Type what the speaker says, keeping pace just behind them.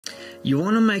You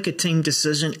want to make a team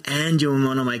decision and you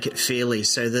want to make it fairly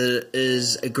so that it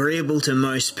is agreeable to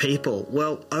most people.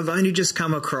 Well, I've only just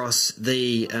come across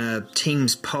the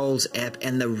Teams polls app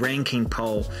and the ranking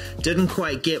poll. Didn't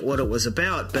quite get what it was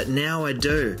about, but now I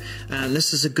do.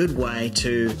 This is a good way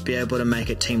to be able to make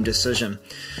a team decision.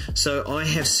 So I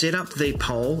have set up the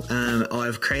poll.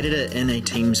 I've created it in a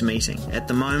Teams meeting. At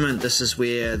the moment, this is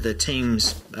where the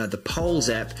Teams, the polls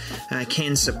app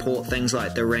can support things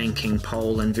like the ranking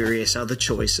poll and various other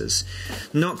choices.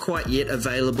 Not quite yet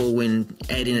available when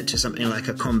adding it to something like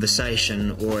a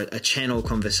conversation or a channel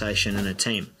conversation in a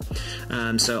team.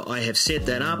 So I have set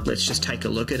that up. Let's just take a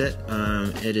look at it.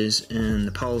 It is in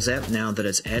the polls app now that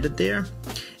it's added there,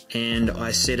 and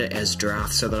I set it as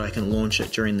draft so that I can launch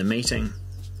it during the meeting.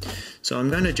 So I'm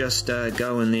going to just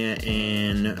go in there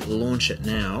and launch it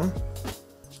now.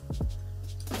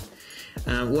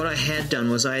 What I had done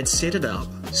was I had set it up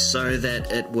so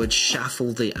that it would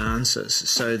shuffle the answers,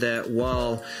 so that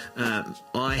while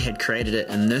I had created it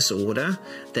in this order,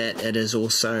 that it is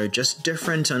also just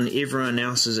different on everyone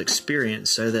else's experience,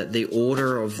 so that the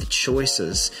order of the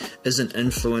choices isn't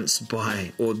influenced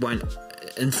by, or won't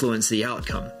influence the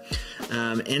outcome.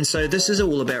 And so this is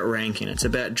all about ranking. It's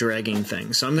about dragging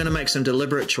things. So I'm going to make some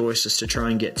deliberate choices to try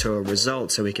and get to a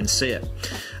result so we can see it.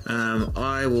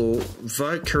 I will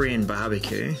vote Korean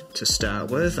barbecue to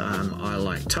start with. I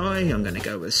like Thai. I'm going to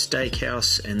go with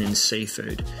steakhouse and then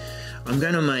seafood. I'm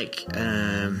going to make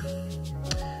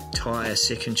Thai a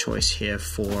second choice here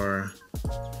for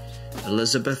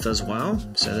Elizabeth as well.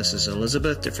 So this is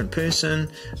Elizabeth, different person.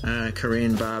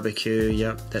 Korean barbecue,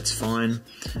 yep, that's fine.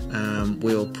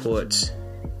 We'll put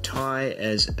Thai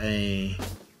as a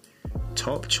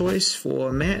top choice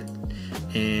for Matt,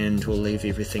 and we'll leave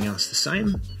everything else the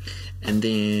same. And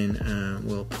then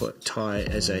we'll put Thai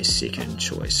as a second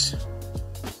choice.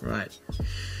 Right.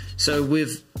 So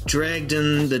we've dragged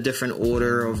in the different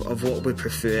order of what we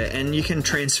prefer, and you can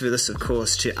transfer this, of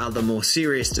course, to other more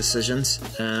serious decisions,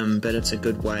 but it's a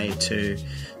good way to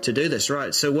do this.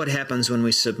 Right, so what happens when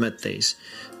we submit these?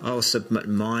 I'll submit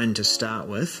mine to start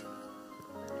with.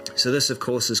 So this, of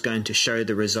course, is going to show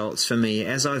the results for me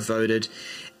as I voted,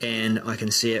 and I can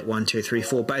see it 1, 2, 3,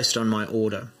 4 based on my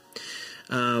order.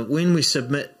 When we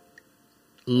submit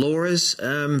Laura's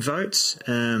votes,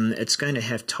 it's going to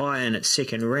have Thai in its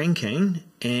second ranking,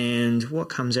 and what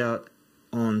comes out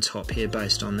on top here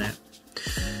based on that.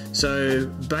 So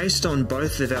based on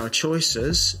both of our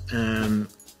choices,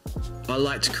 I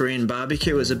liked Korean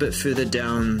barbecue. It was a bit further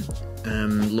down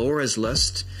Laura's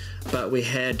list, but we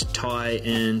had Thai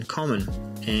in common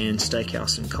and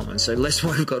steakhouse in common, so that's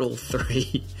why we've got all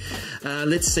three.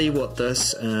 Let's see what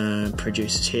this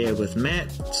produces here with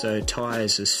Matt. So Thai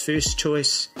is his first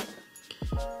choice,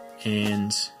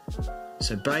 and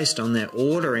so based on that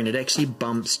ordering, it actually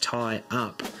bumps Thai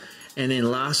up. And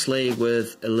then lastly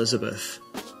with Elizabeth,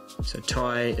 so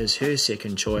Thai is her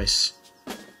second choice,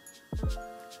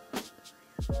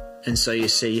 and so you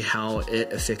see how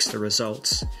it affects the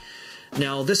results.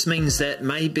 Now this means that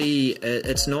maybe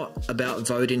it's not about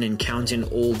voting and counting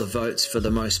all the votes for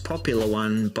the most popular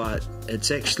one, but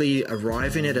it's actually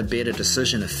arriving at a better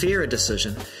decision, a fairer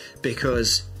decision,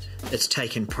 because it's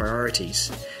taken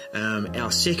priorities.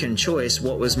 Our second choice,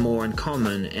 what was more in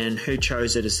common, and who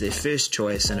chose it as their first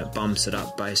choice, and it bumps it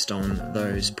up based on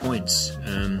those points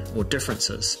or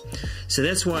differences. So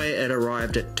that's why it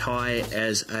arrived at Thai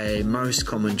as a most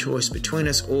common choice between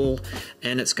us all,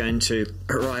 and it's going to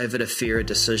arrive at a fairer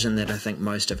decision that I think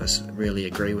most of us really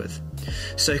agree with.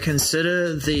 So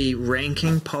consider the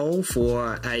ranking poll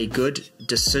for a good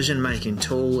decision-making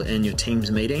tool in your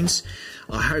team's meetings.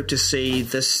 I hope to see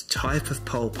this type of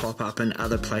poll pop up in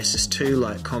other places too,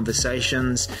 like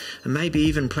conversations, and maybe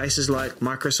even places like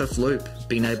Microsoft Loop,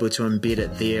 being able to embed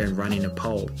it there and running a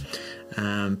poll.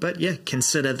 But yeah,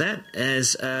 consider that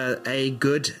as a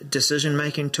good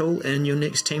decision-making tool in your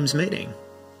next Teams meeting.